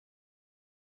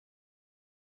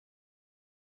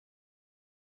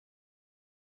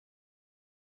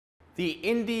The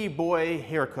indie boy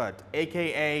haircut,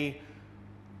 AKA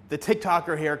the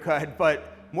TikToker haircut,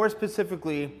 but more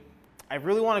specifically, I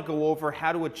really want to go over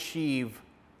how to achieve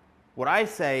what I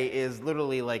say is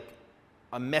literally like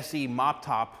a messy mop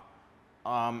top.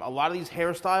 A lot of these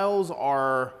hairstyles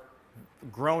are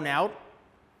grown out,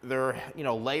 they're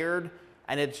layered,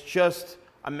 and it's just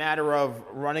a matter of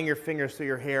running your fingers through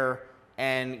your hair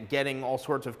and getting all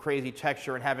sorts of crazy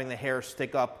texture and having the hair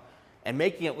stick up and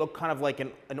making it look kind of like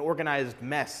an organized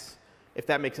mess, if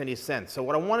that makes any sense. So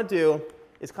what I want to do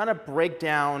is kind of break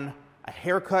down a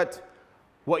haircut,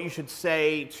 what you should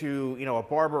say to a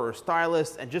barber or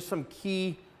stylist, and just some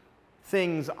key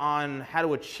things on how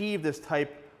to achieve this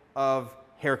type of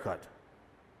haircut.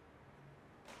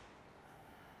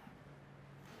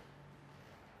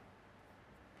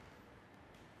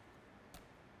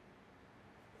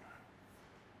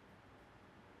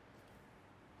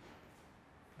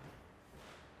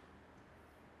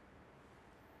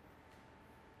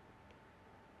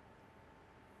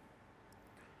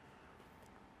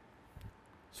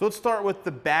 So let's start with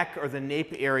the back or the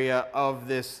nape area of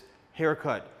this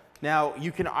haircut. Now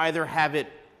you can either have it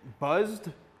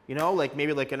buzzed, like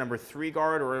maybe like a number 3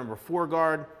 guard or a number 4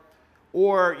 guard,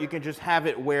 or you can just have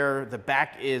it where the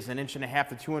back is 1.5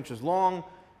 to 2 inches long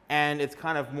and it's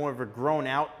kind of more of a grown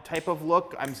out type of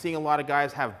look. I'm seeing a lot of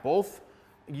guys have both.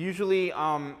 Usually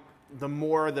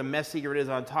the messier it is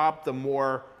on top, the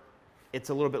more it's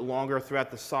a little bit longer throughout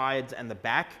the sides and the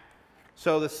back.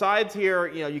 So the sides here,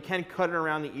 you can cut it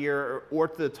around the ear or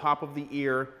to the top of the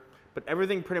ear, but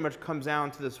everything pretty much comes down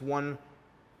to this one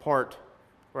part,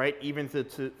 right, even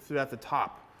throughout the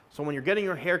top. So when you're getting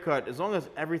your haircut, as long as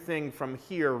everything from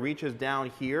here reaches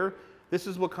down here, this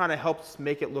is what kind of helps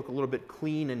make it look a little bit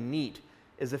clean and neat,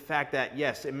 is the fact that,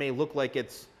 yes, it may look like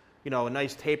it's, a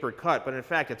nice tapered cut, but in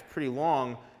fact it's pretty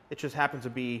long. It just happens to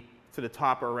be to the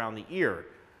top or around the ear.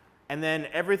 And then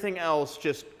everything else,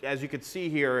 just as you can see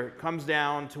here, comes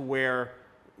down to where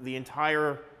the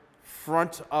entire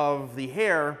front of the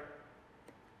hair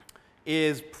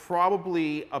is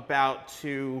probably about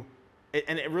to,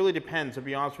 and it really depends, to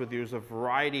be honest with you. There's a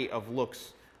variety of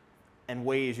looks and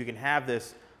ways you can have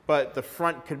this, but the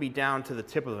front could be down to the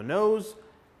tip of the nose,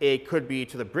 it could be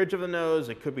to the bridge of the nose,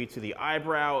 it could be to the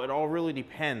eyebrow, it all really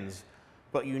depends.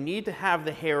 But you need to have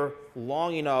the hair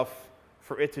long enough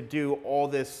for it to do all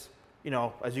this.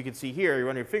 As you can see here, you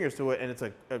run your fingers through it and it's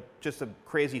just a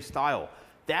crazy style.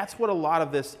 That's what a lot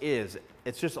of this is.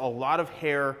 It's just a lot of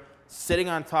hair sitting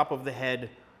on top of the head,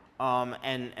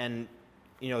 and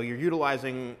you're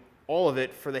utilizing all of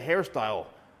it for the hairstyle.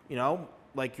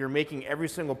 Like you're making every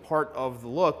single part of the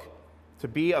look to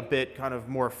be a bit kind of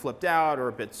more flipped out or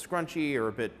a bit scrunchy or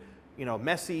a bit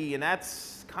messy, and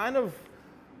that's kind of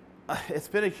it's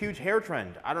been a huge hair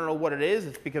trend. I don't know what it is.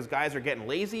 It's because guys are getting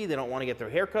lazy. They don't want to get their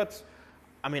haircuts.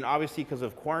 I mean, obviously because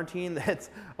of quarantine, that's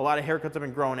a lot of haircuts have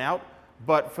been grown out.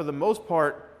 But for the most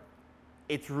part,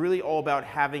 it's really all about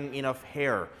having enough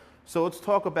hair. So let's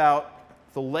talk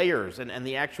about the layers and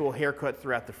the actual haircut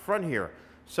throughout the front here.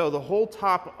 So the whole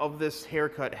top of this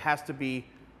haircut has to be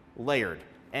layered.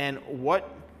 And what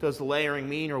does layering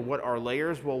mean, or what are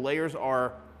layers? Well, layers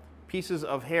are pieces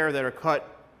of hair that are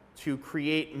cut to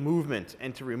create movement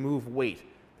and to remove weight.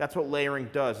 That's what layering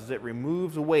does, is it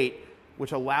removes weight,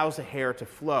 which allows the hair to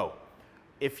flow.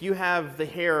 If you have the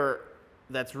hair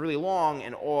that's really long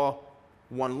and all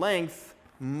one length,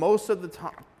 most of the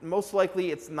time, most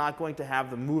likely it's not going to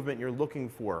have the movement you're looking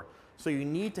for. So you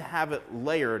need to have it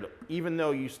layered, even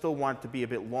though you still want it to be a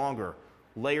bit longer.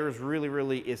 Layers really,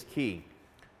 really is key.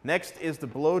 Next is the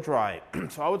blow dry.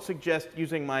 So I would suggest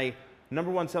using my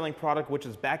 #1 selling product, which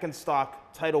is back in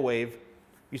stock, Tidal Wave.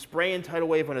 You spray in Tidal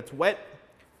Wave when it's wet,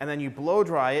 and then you blow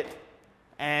dry it.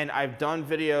 And I've done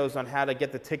videos on how to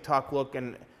get the TikTok look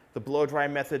and the blow dry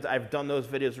methods. I've done those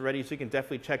videos already, so you can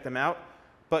definitely check them out.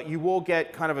 But you will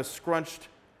get kind of a scrunched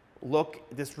look.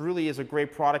 This really is a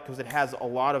great product because it has a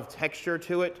lot of texture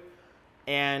to it,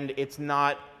 and it's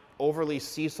not overly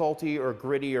sea salty or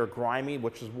gritty or grimy,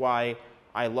 which is why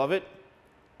I love it.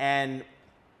 And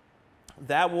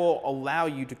that will allow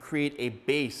you to create a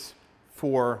base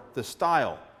for the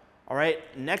style. All right,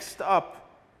 next up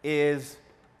is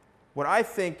what I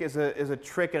think is a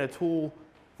trick and a tool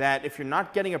that if you're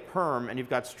not getting a perm and you've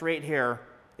got straight hair,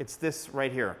 it's this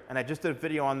right here. And I just did a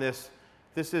video on this.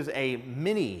 This is a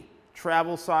mini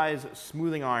travel size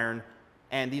smoothing iron,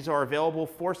 and these are available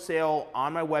for sale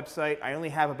on my website. I only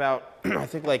have about, I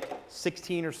think like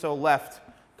 16 or so left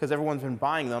because everyone's been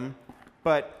buying them.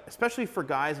 But especially for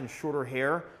guys in shorter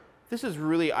hair, this is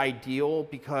really ideal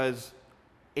because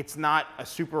it's not a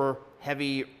super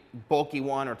heavy, bulky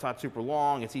one, or it's not super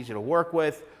long. It's easy to work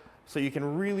with. So you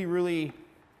can really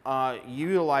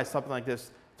utilize something like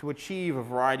this to achieve a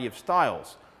variety of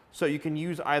styles. So you can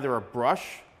use either a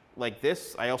brush like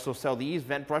this. I also sell these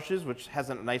vent brushes, which has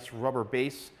a nice rubber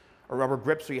base or rubber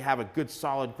grip, so you have a good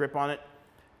solid grip on it.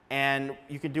 And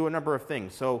you can do a number of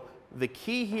things. So the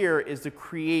key here is to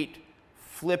create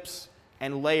flips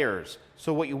and layers.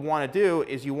 So what you want to do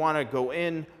is you want to go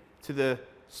in to the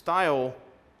style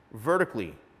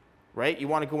vertically, right? You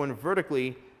want to go in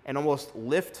vertically and almost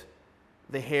lift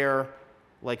the hair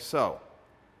like so.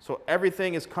 So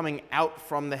everything is coming out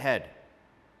from the head.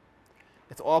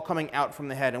 It's all coming out from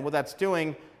the head. And what that's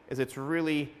doing is it's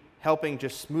really helping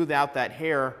just smooth out that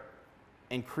hair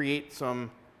and create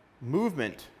some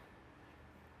movement.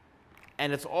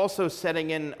 And it's also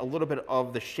setting in a little bit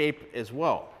of the shape as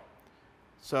well.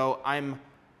 So I'm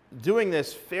doing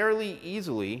this fairly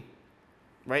easily,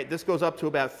 right? This goes up to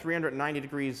about 390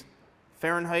 degrees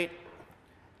Fahrenheit.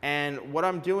 And what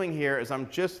I'm doing here is I'm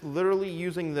just literally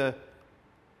using the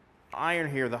iron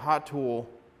here, the hot tool,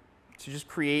 to just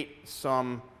create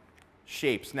some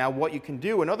shapes. Now what you can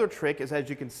do, another trick is, as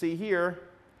you can see here,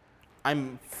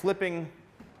 I'm flipping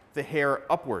the hair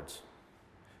upwards.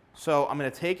 So I'm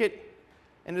going to take it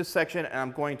in this section and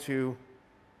I'm going to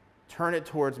turn it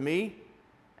towards me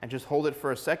and just hold it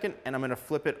for a second, and I'm going to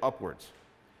flip it upwards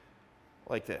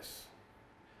like this.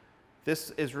 This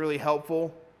is really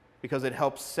helpful because it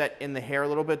helps set in the hair a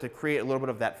little bit to create a little bit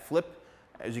of that flip,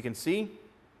 as you can see.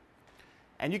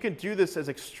 And you can do this as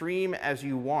extreme as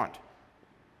you want.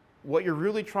 What you're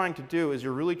really trying to do is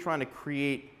you're really trying to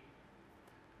create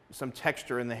some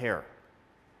texture in the hair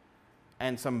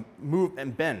and some move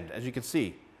and bend, as you can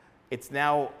see. It's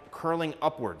now curling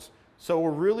upwards. So we're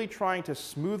really trying to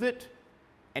smooth it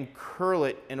and curl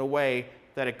it in a way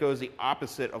that it goes the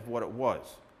opposite of what it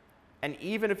was. And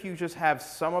even if you just have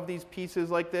some of these pieces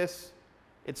like this,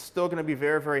 it's still going to be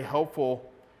very helpful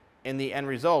in the end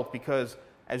result, because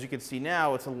as you can see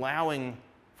now, it's allowing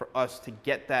for us to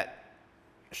get that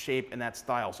shape and that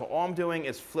style. So all I'm doing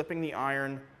is flipping the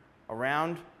iron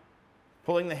around,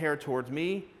 pulling the hair towards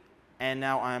me, and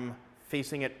now I'm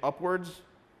facing it upwards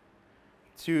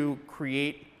to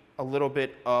create a little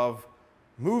bit of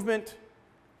movement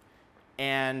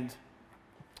and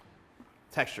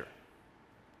texture.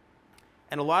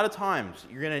 And a lot of times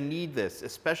you're going to need this,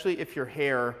 especially if your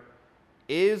hair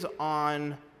is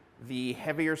on the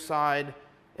heavier side.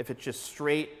 If it's just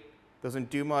straight, doesn't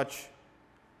do much,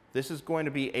 this is going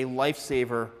to be a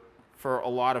lifesaver for a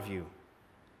lot of you.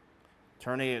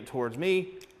 Turning it towards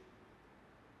me,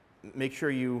 make sure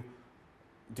you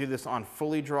do this on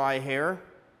fully dry hair,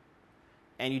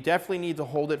 and you definitely need to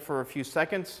hold it for a few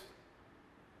seconds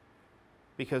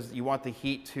because you want the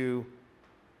heat to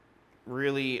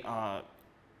really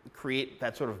create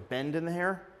that sort of bend in the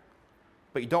hair,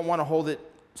 but you don't want to hold it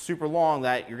super long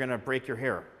that you're going to break your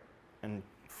hair and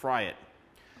fry it.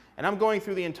 And I'm going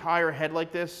through the entire head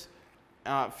like this.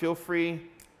 Feel free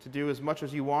to do as much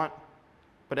as you want,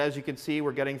 but as you can see,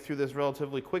 we're getting through this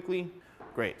relatively quickly.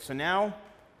 Great. So now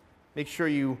make sure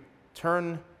you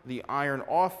turn the iron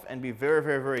off and be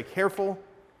very careful.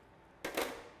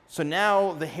 So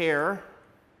now the hair,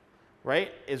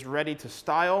 right, is ready to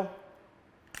style.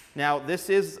 Now this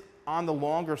is on the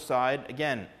longer side.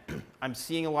 Again, I'm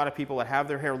seeing a lot of people that have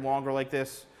their hair longer like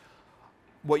this.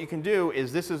 What you can do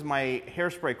is, this is my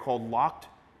hairspray called Locked.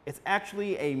 It's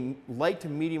actually a light to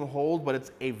medium hold, but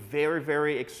it's a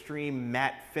very extreme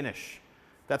matte finish.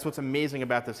 That's what's amazing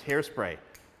about this hairspray.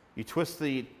 You twist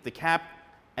the cap,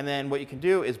 and then what you can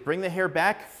do is bring the hair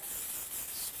back,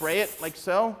 spray it like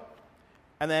so,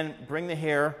 and then bring the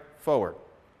hair forward.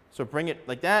 So bring it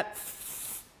like that,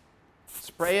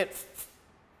 spray it,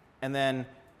 and then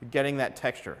you're getting that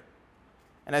texture.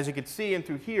 And as you can see in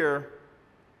through here,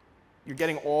 you're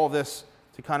getting all this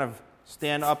to kind of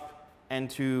stand up and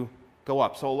to go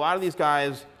up. So a lot of these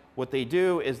guys, what they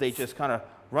do is they just kind of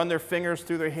run their fingers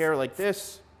through their hair like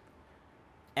this,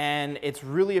 and it's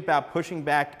really about pushing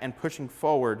back and pushing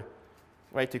forward,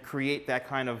 right, to create that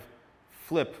kind of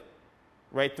flip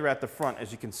right throughout the front,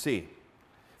 as you can see.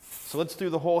 So let's do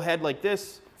the whole head like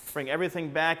this, bring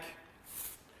everything back,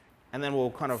 and then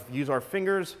we'll kind of use our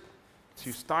fingers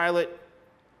to style it.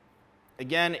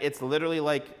 Again, it's literally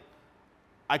like,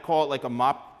 I call it like a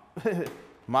mop,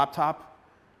 mop top.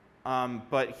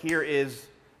 But here is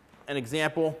an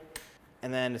example,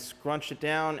 and then scrunch it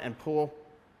down and pull,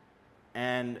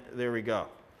 and there we go.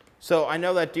 So I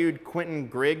know that dude Quentin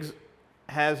Griggs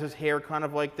has his hair kind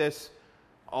of like this.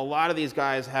 A lot of these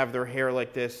guys have their hair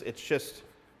like this. It's just,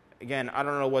 again, I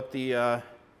don't know what the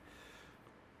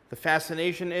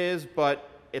fascination is, but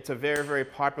it's a very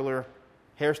popular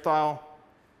hairstyle.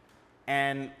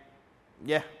 And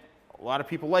yeah, a lot of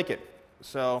people like it.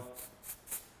 So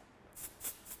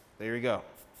there you go.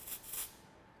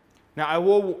 Now I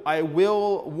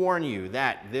will warn you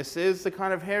that this is the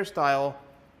kind of hairstyle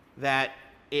that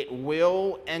it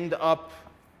will end up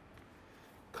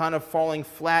kind of falling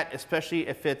flat, especially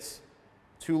if it's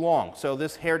too long. So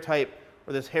this hair type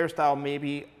or this hairstyle may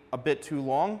be a bit too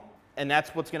long, and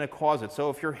that's what's going to cause it. So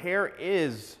if your hair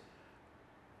is,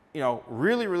 you know,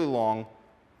 really, really long,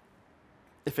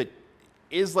 if it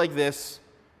is like this,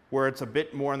 where it's a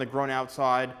bit more on the grown out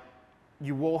side,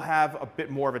 you will have a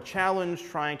bit more of a challenge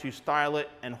trying to style it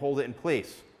and hold it in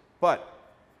place. But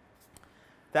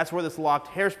that's where this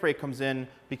locked hairspray comes in,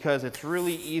 because it's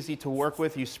really easy to work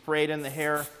with. You spray it in the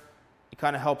hair, it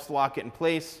kind of helps lock it in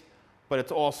place, but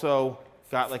it's also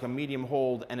got like a medium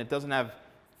hold and it doesn't have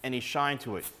any shine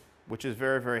to it, which is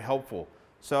very, very helpful.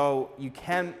 So you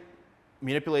can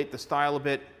manipulate the style a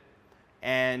bit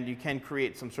and you can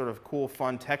create some sort of cool,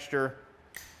 fun texture.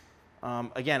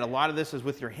 Again, a lot of this is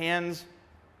with your hands.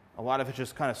 A lot of it's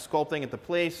just kind of sculpting at the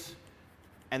place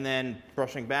and then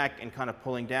brushing back and kind of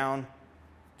pulling down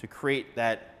to create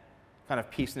that kind of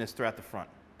pieciness throughout the front.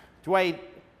 Do I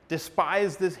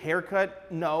despise this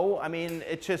haircut? No. I mean,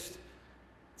 it's just,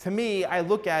 to me, I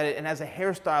look at it, and as a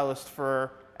hairstylist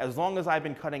for as long as I've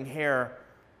been cutting hair,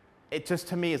 it just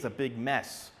to me is a big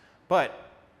mess. But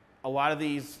a lot of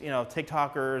these, you know,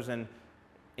 TikTokers and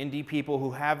indie people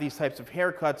who have these types of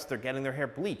haircuts, they're getting their hair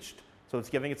bleached. So it's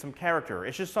giving it some character.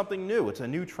 It's just something new. It's a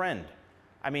new trend.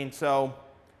 I mean, so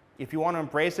if you want to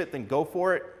embrace it, then go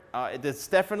for it. This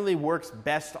definitely works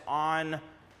best on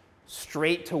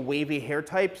straight to wavy hair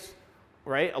types,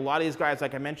 right? A lot of these guys,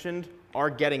 like I mentioned, are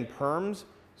getting perms.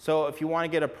 So if you want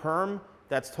to get a perm,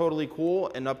 that's totally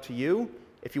cool and up to you.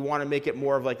 If you want to make it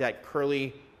more of like that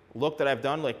curly look that I've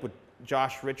done, like with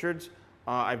Josh Richards,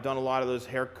 I've done a lot of those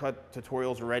haircut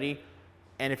tutorials already.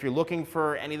 And if you're looking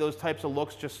for any of those types of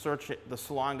looks, just search the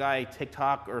Salon Guy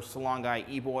TikTok or Salon Guy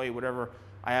eBoy, whatever.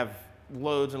 I have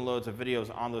loads and loads of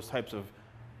videos on those types of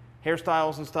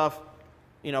hairstyles and stuff.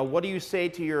 You know, what do you say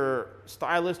to your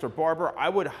stylist or barber? I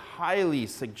would highly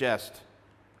suggest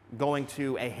going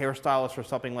to a hairstylist for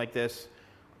something like this.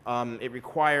 It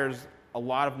requires a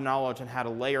lot of knowledge on how to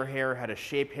layer hair, how to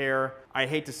shape hair. I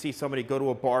hate to see somebody go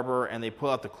to a barber and they pull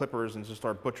out the clippers and just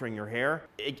start butchering your hair.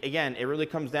 Again, it really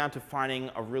comes down to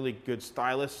finding a really good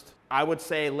stylist. I would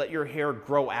say let your hair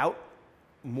grow out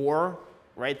more,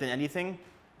 right, than anything,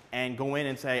 and go in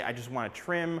and say, I just want to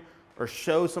trim, or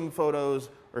show some photos,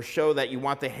 or show that you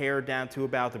want the hair down to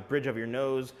about the bridge of your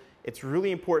nose. It's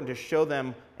really important to show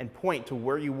them and point to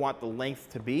where you want the length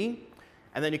to be.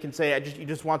 And then you can say, you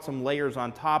just want some layers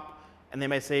on top. And they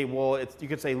might say, well, you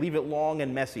could say, leave it long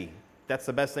and messy. That's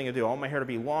the best thing to do. I want my hair to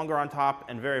be longer on top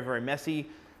and very, very messy.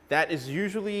 That is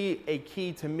usually a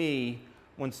key to me.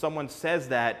 When someone says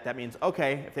that, that means,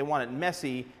 okay, if they want it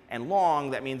messy and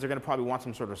long, that means they're gonna probably want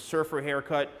some sort of surfer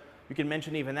haircut. You can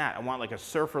mention even that. I want like a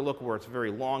surfer look where it's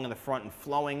very long in the front and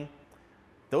flowing.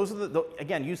 Those are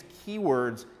again, use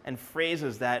keywords and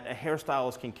phrases that a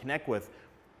hairstylist can connect with.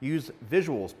 Use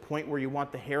visuals, point where you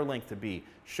want the hair length to be.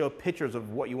 Show pictures of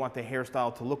what you want the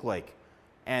hairstyle to look like.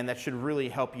 And that should really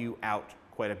help you out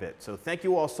quite a bit. So thank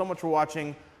you all so much for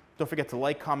watching. Don't forget to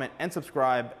like, comment, and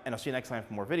subscribe, and I'll see you next time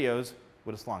for more videos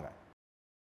with a Salon Guy.